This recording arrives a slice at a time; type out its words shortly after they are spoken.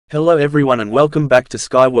Hello everyone and welcome back to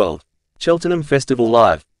Sky World. Cheltenham Festival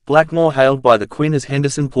Live. Blackmore hailed by the Queen as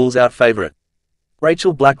Henderson pulls out favourite.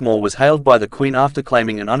 Rachael Blackmore was hailed by the Queen after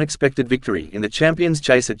claiming an unexpected victory in the Champions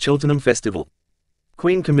Chase at Cheltenham Festival.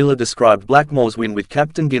 Queen Camilla described Blackmore's win with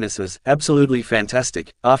Captain Guinness as absolutely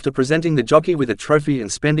fantastic, after presenting the jockey with a trophy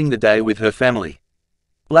and spending the day with her family.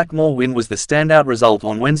 Blackmore's win was the standout result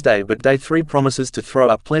on Wednesday, but day 3 promises to throw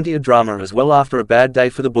up plenty of drama as well after a bad day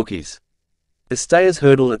for the bookies. The Stayers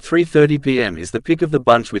Hurdle at 3:30 p.m. is the pick of the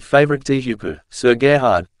bunch, with favourite Tihupu, Sir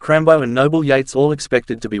Gerhard, Crambo and Noble Yates all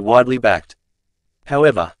expected to be widely backed.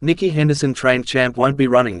 However, Nicky Henderson trained champ won't be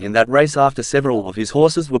running in that race after several of his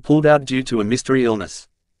horses were pulled out due to a mystery illness.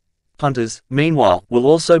 Punters, meanwhile, will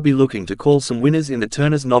also be looking to call some winners in the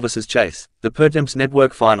Turners Novices Chase, the Pertemps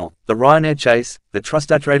Network Final, the Ryanair Chase, the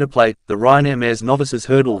Trustatrader Plate, the Ryanair Mares Novices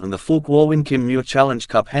Hurdle and the Fulk Warwin Kim Muir Challenge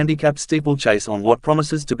Cup Handicap Steeplechase on what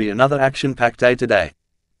promises to be another action-packed day today.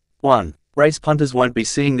 1. Race punters won't be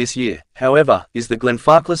seeing this year, however, is the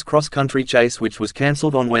Glenfarclas Cross Country Chase, which was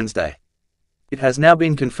cancelled on Wednesday. It has now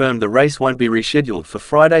been confirmed the race won't be rescheduled for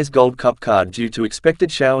Friday's Gold Cup card due to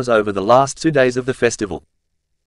expected showers over the last 2 days of the festival.